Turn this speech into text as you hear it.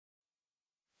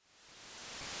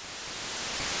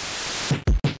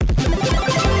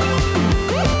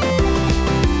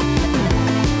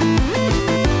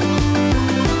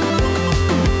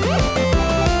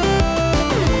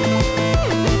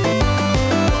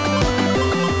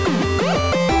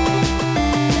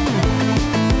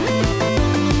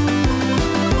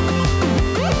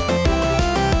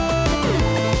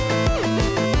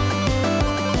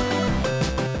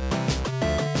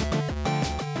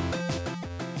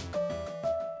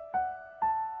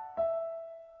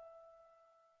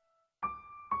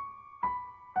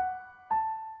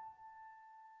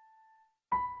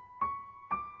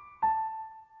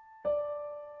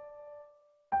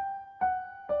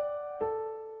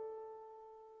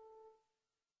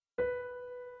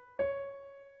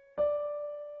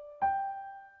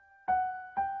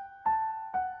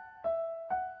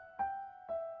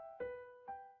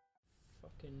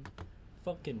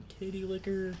fucking kitty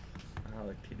liquor. I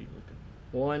like titty looking.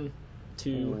 1,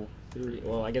 2, 3.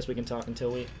 Well, I guess we can talk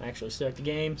until we actually start the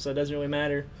game, so it doesn't really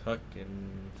matter.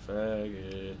 Fucking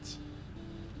faggots.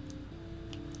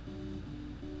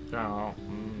 Oh,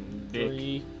 dick.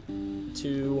 3,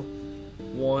 2,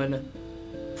 1,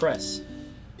 press.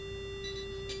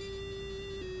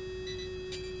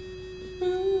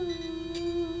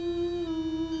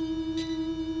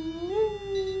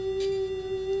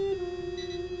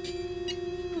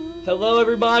 Hello,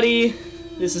 everybody.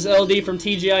 This is LD from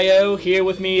TGIO. Here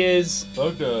with me is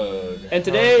Fuck Doug. And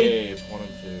today, Gabe, 1 and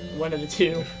 2. one of the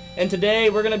two. And today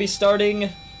we're gonna be starting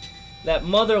that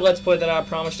Mother Let's Play that I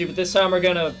promised you, but this time we're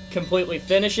gonna completely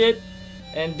finish it.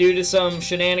 And due to some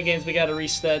shenanigans, we gotta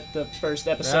reset the first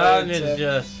episode. It's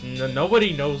just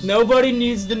nobody knows. Nobody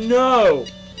needs to know.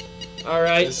 All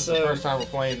right, This is so the first time we're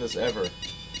playing this ever.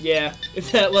 yeah,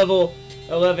 if that level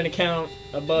 11 account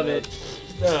above it,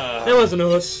 that wasn't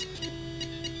us.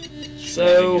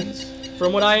 So,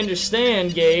 from what I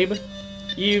understand, Gabe,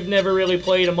 you've never really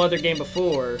played a Mother game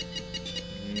before.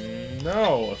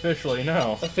 No, officially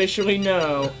no. Officially,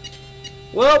 no.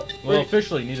 Well,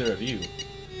 Officially neither of you.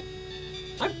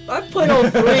 I've played all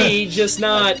three, just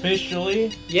not.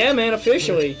 Officially? Yeah, man,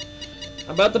 officially.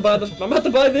 I'm about to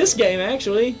buy this game,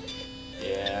 actually.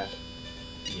 Yeah.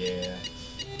 Yeah.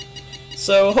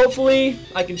 So hopefully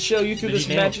I can show you through Did this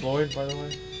you name magic. Floyd, by the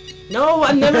way? No,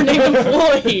 I never named him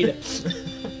Floyd.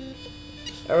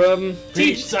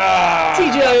 Pizza.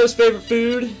 TGIO's favorite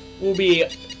food will be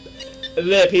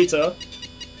the pizza.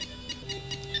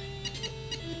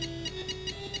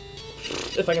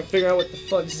 If I can figure out what the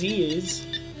fuck Z is.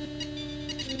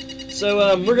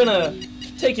 So we're gonna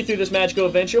take you through this magical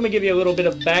adventure. I'm gonna give you a little bit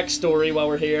of backstory while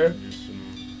we're here.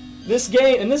 In this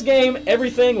game,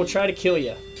 everything will try to kill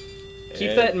you.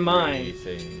 Keep that in mind.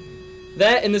 Everything.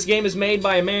 That in this game is made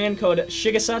by a man called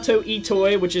Shigesato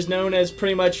Itoi, which is known as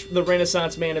pretty much the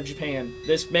Renaissance man of Japan.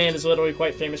 This man is literally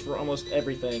quite famous for almost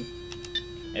everything.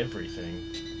 Everything.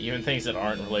 Even things that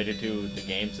aren't related to the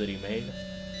games that he made.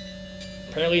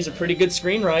 Apparently he's a pretty good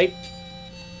screenwriter.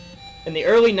 In the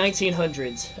early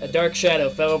 1900s, a dark shadow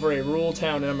fell over a rural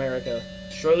town in America.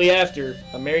 Shortly after,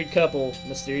 a married couple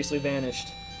mysteriously vanished.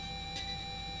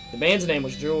 The man's name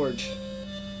was George.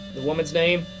 The woman's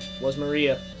name was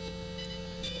Maria.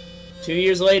 2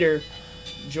 years later,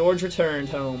 George returned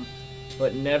home,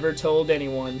 but never told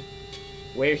anyone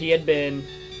where he had been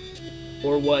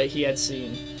or what he had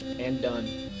seen and done.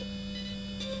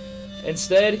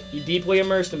 Instead, he deeply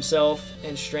immersed himself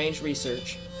in strange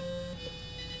research.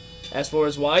 As for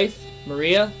his wife,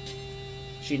 Maria,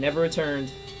 she never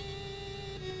returned.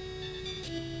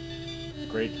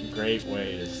 Great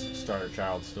way to start a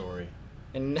child's story.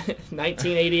 In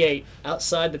 1988,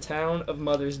 outside the town of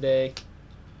Mother's Day.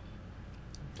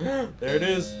 There it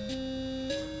is.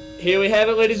 Here we have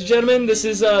it, ladies and gentlemen. This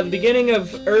is the beginning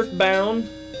of Earthbound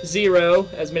Zero,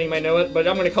 as many might know it, but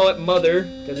I'm going to call it Mother,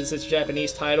 because it's its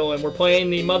Japanese title, and we're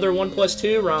playing the Mother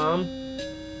 1+2 ROM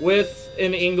with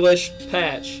an English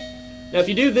patch. Now, if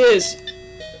you do this,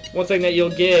 one thing that you'll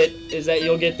get is that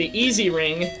you'll get the easy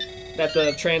ring that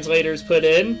the translators put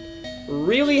in.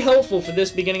 Really helpful for this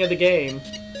beginning of the game.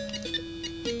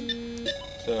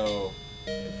 So,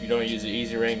 if you don't use the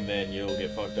easy ring, then you'll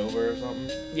get fucked over or something?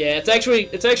 Yeah, it's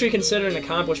actually considered an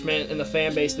accomplishment in the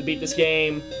fan base to beat this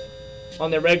game on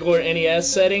their regular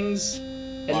NES settings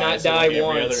and not die like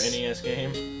once. Every other NES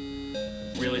game,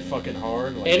 really fucking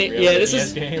hard. Like this NES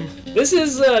is game. This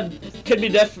is could be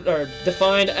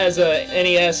defined as a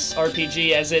NES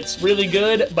RPG, as it's really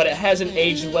good, but it hasn't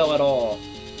aged well at all.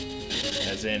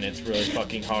 As in, it's really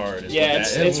fucking hard. Yeah,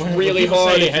 it's really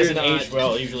hard. Say it if hasn't you're not, aged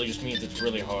well, it usually just means it's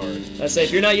really hard. I say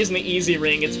if you're not using the easy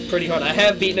ring, it's pretty hard. I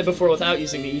have beaten it before without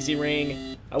using the easy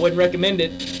ring. I wouldn't recommend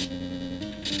it.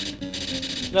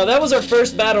 Now that was our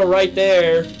first battle right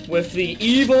there with the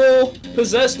evil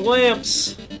possessed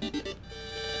lamps.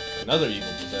 Another evil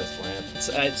possessed lamp.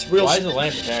 It's real. Why is the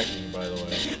lamp attacking you, by the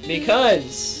way?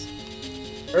 Because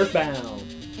Earthbound.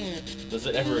 Does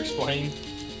it ever explain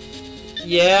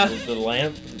Yeah. the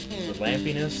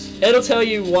lampiness? It'll tell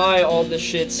you why all this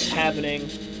shit's happening.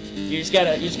 You just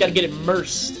gotta get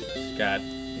immersed. Gotta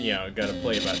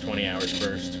play about 20 hours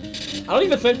first. I don't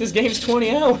even think this game's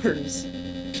 20 hours.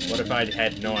 What if I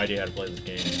had no idea how to play this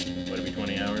game? Would it be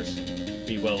 20 hours?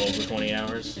 Be well over 20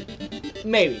 hours?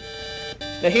 Maybe.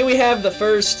 Now here we have the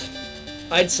first,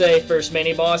 I'd say first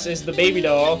mini-boss is the baby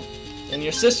doll in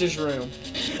your sister's room.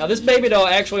 Now this baby doll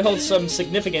actually holds some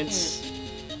significance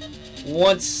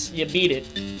once you beat it.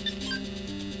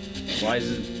 Why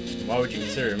would you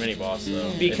consider it a mini boss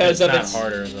though? Because if of it's its not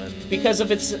harder than. Because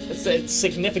of its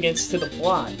significance to the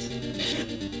plot.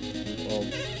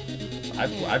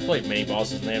 I've played mini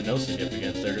bosses and they have no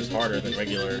significance. They're just harder than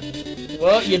regular.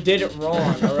 Well, you did it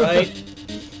wrong, alright?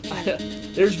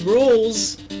 There's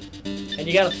rules, and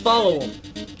you gotta follow them.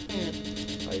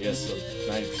 I guess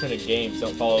 90% of games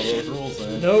don't follow those rules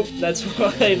then. Nope, that's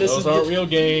why Those aren't real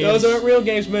games. Those aren't real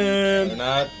games, man. They're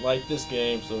not like this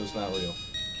game, so it's not real.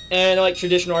 And like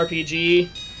traditional RPG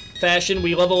fashion,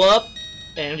 we level up,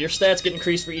 and your stats get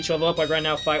increased for each level up. Like right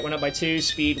now, fight went up by 2,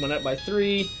 speed went up by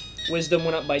 3, wisdom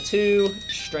went up by 2,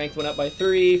 strength went up by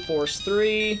 3, force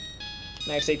 3,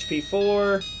 max HP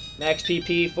 4, max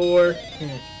PP 4.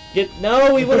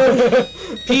 We went over.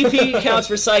 PP counts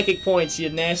for psychic points, you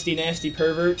nasty, nasty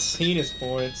perverts. Penis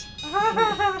points.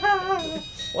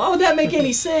 Why would that make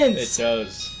any sense? It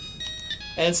does.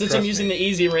 And since Trust I'm using me. the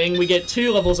easy ring, we get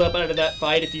 2 levels up out of that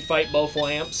fight if you fight both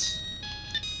lamps.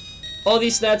 All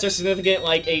these stats are significant,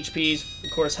 like HPs,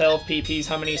 of course, health, PPs,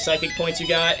 how many psychic points you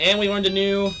got, and we learned a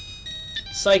new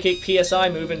psychic PSI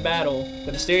move in battle.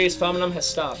 The mysterious phenomenon has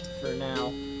stopped for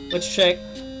now. Let's check.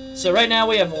 So right now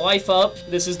we have life up.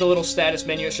 This is the little status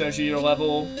menu. It shows you your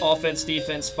level, offense,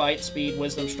 defense, fight, speed,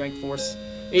 wisdom, strength, force,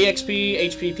 EXP,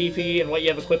 HP, PP, and what you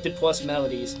have equipped plus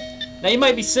melodies. Now you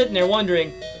might be sitting there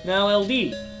wondering, now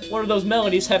LD, what do those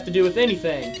melodies have to do with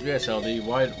anything? Yes, LD.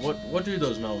 What do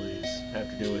those melodies have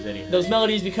to do with anything? Those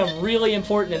melodies become really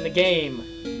important in the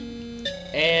game.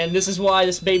 And this is why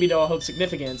this baby doll holds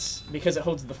significance, because it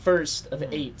holds the first of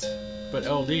 8. But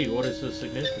LD, what is the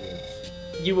significance?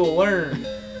 You will learn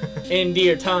in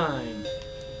dear time.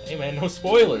 Hey man, no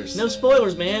spoilers. No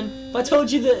spoilers, man. If I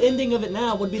told you the ending of it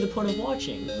now, what would be the point of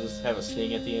watching? Does this have a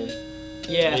sting at the end?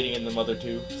 Yeah. Leading in the mother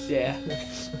too? Yeah.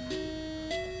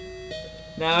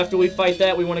 Now, after we fight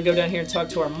that, we want to go down here and talk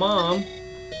to our mom.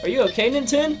 Are you okay,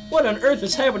 Nintendo? What on earth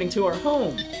is happening to our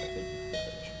home?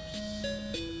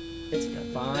 It's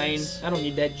fine. I don't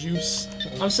need that juice.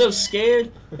 I'm so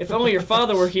scared. If only your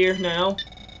father were here now.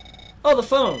 Oh, the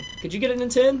phone. Could you get it,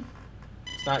 Nintendo?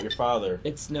 It's not your father.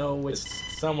 It's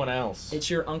someone else. It's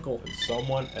your uncle. It's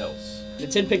someone else.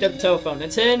 Nintendo picked up the telephone.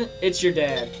 Nintendo, it's your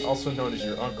dad. Also known as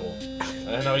your uncle.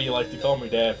 I know you like to call me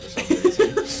dad for some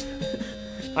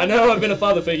reason. I know, I've been a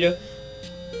father figure.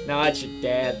 Nah, it's your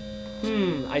dad.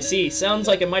 I see. Sounds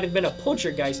like it might have been a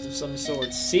poltergeist of some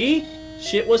sort. See?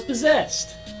 Shit was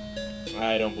possessed.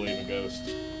 I don't believe in ghosts.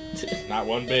 Not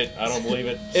one bit. I don't believe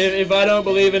it. If I don't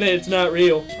believe in it, it's not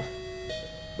real.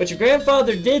 But your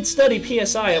grandfather did study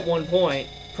PSI at one point.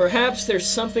 Perhaps there's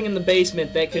something in the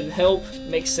basement that could help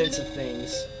make sense of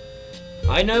things.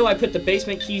 I know I put the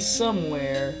basement key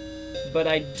somewhere, but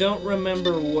I don't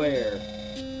remember where.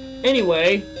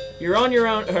 Anyway, you're on your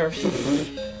own.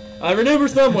 I remember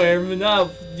somewhere, but now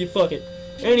you fuck it.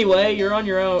 Anyway, you're on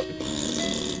your own.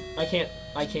 I can't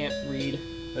read.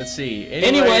 Let's see.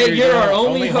 Anyway, you're our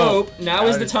only hope. Now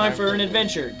is the time for an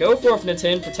adventure. Go forth,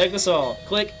 Nintendo. Protect us all.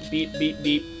 Click. Beep, beep,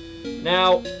 beep.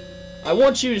 Now, I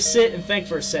want you to sit and think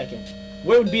for a second.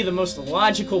 Where would be the most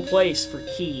logical place for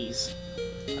keys?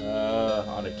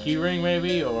 On a key ring,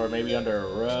 maybe? Or maybe under a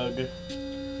rug?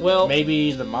 Well,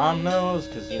 maybe the mom knows,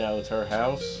 because, you know, it's her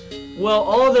house. Well,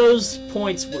 all those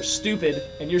points were stupid,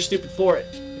 and you're stupid for it.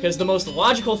 Because the most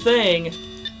logical thing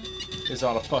is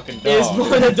on a fucking dog. Is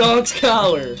on a dog's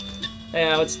collar.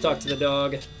 Yeah, let's talk to the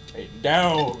dog. Hey,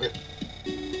 dog.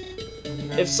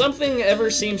 If something ever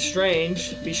seems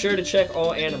strange, be sure to check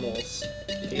all animals.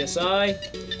 PSI.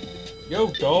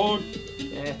 Yo, dog.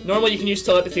 Normally you can use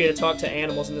telepathy to talk to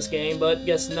animals in this game, but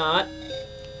guess not.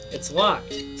 It's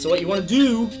locked. So what you want to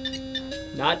do,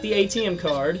 not the ATM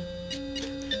card.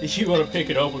 You want to pick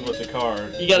it open with the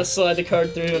card. You gotta slide the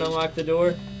card through and unlock the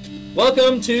door.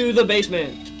 Welcome to the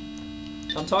basement.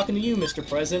 I'm talking to you, Mr.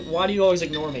 President. Why do you always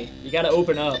ignore me? You gotta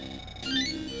open up.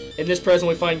 In this present,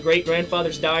 we find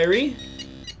great-grandfather's diary.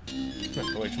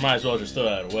 Which might as well just throw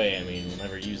that away. I mean, we'll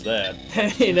never use that.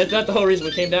 That's not the whole reason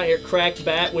we came down here. Cracked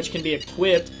bat, which can be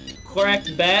equipped.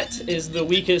 Cracked bat is the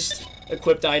weakest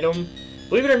equipped item.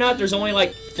 Believe it or not, there's only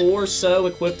like 4 so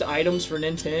equipped items for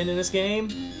Nintendo in this game.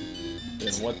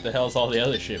 Then what the hell's all the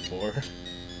other shit for?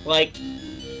 Like,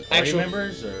 party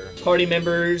members, or party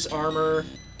members, armor,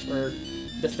 or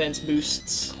defense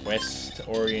boosts.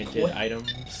 Quest-oriented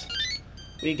items.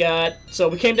 We got, so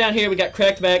we came down here, we got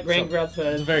cracked back, grandfather.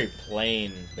 It's a very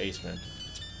plain basement.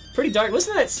 Pretty dark.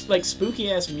 Listen to that, like,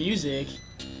 spooky-ass music.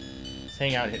 Let's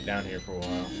hang out down here for a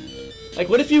while. Like,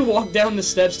 what if you walk down the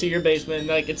steps to your basement and,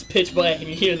 like, it's pitch black and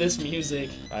you hear this music?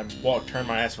 I'd turn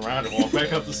my ass around and walk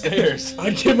back up the stairs.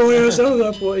 I'd get my ass out of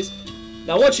that place.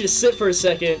 Now, I want you to sit for a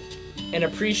second and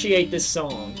appreciate this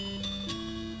song.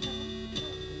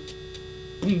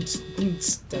 Got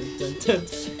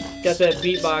that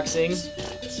beatboxing.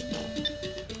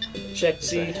 check to It's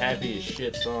see. a happy as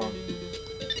shit song.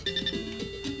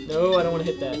 No, I don't want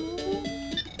to hit that.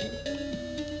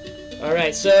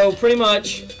 Alright, so pretty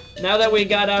much, now that we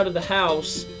got out of the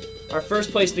house, our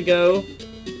first place to go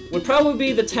would probably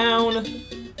be the town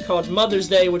called Mother's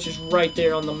Day, which is right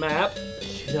there on the map.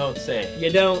 You don't say.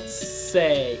 You don't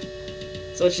say.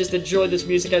 So let's just enjoy this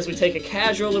music as we take a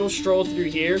casual little stroll through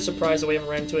here. Surprised that we haven't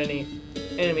ran into any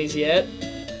enemies yet.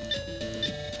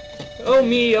 Oh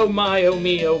me, oh my, oh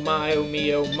me, oh my, oh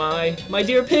me, oh my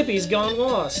dear Pippi's gone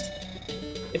lost.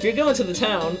 If you're going to the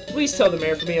town, please tell the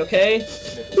mayor for me, okay?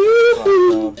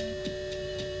 Woo-hoo!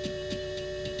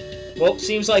 Well,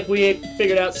 seems like we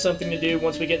figured out something to do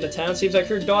once we get in the town. Seems like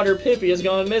her daughter Pippi has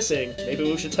gone missing. Maybe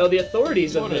we should tell the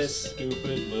authorities of this. What a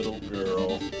stupid little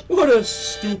girl. What a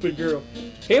stupid girl.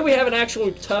 Here we have an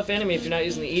actual tough enemy if you're not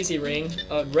using the easy ring.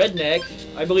 Redneck.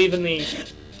 I believe in the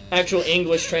actual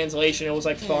English translation it was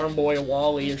like Farm Boy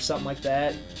Wally or something like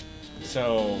that.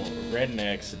 So,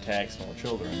 rednecks attack small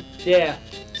children. Yeah.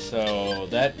 So,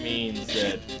 that means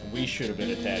that we should have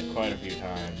been attacked quite a few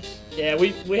times. Yeah,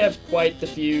 we have quite the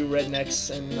few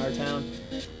rednecks in our town.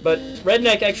 But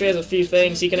Redneck actually has a few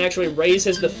things. He can actually raise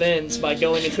his defense by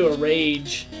going into a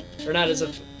rage. Or not as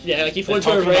a... Yeah, like he flew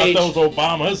into a rage. About those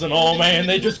Obamas and all, man,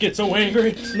 they just get so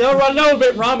angry. No,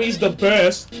 Mitt Romney's the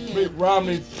best. Mitt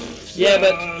Romney. Yeah,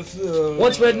 but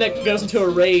once Redneck goes into a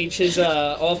rage, his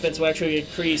offense will actually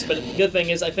increase. But the good thing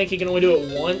is, I think he can only do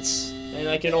it once, and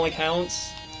like it only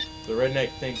counts. The redneck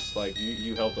thinks like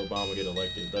you helped Obama get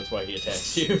elected. That's why he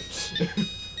attacks you.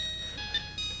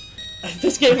 If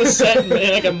this game was set in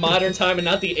like a modern time and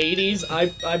not the 80s,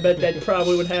 I bet that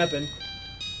probably would happen.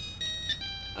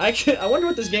 I wonder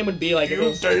what this game would be like.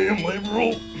 You damn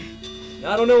liberal.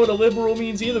 I don't know what a liberal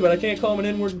means either, but I can't call him an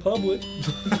N-word in public.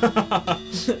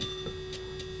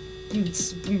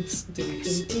 It's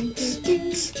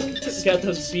got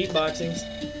those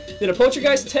beatboxings. Did a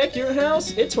poltergeist attack your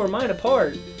house? It tore mine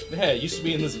apart. Yeah, it used to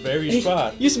be in this very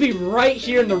spot. Used to be right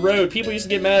here in the road. People used to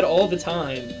get mad all the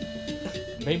time.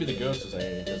 Maybe the ghost was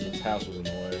angry because its house was in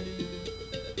the way.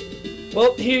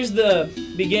 Well, here's the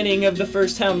beginning of the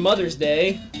first town Mother's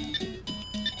Day.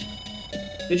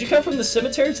 Did you come from the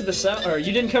cemetery to the south? Or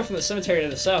you didn't come from the cemetery to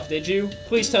the south, did you?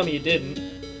 Please tell me you didn't.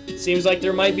 Seems like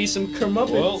there might be some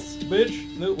comeuppance. Well, bitch,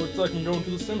 it looks like I'm going to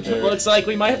the cemetery. Looks like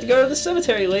we might have to go to the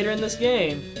cemetery later in this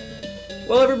game.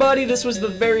 Well, everybody, this was the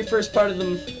very first part of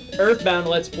the Earthbound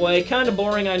Let's Play. Kind of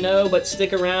boring, I know, but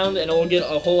stick around and it'll get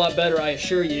a whole lot better, I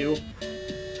assure you.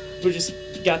 We just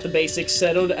got the basics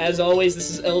settled. As always, this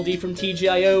is LD from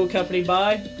TGIO, accompanied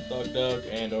by Doug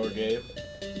and or Gabe.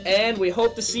 And we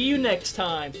hope to see you next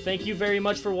time. Thank you very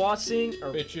much for watching.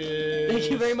 Bitches.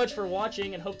 Thank you very much for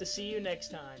watching and hope to see you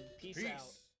next time. Peace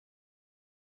out.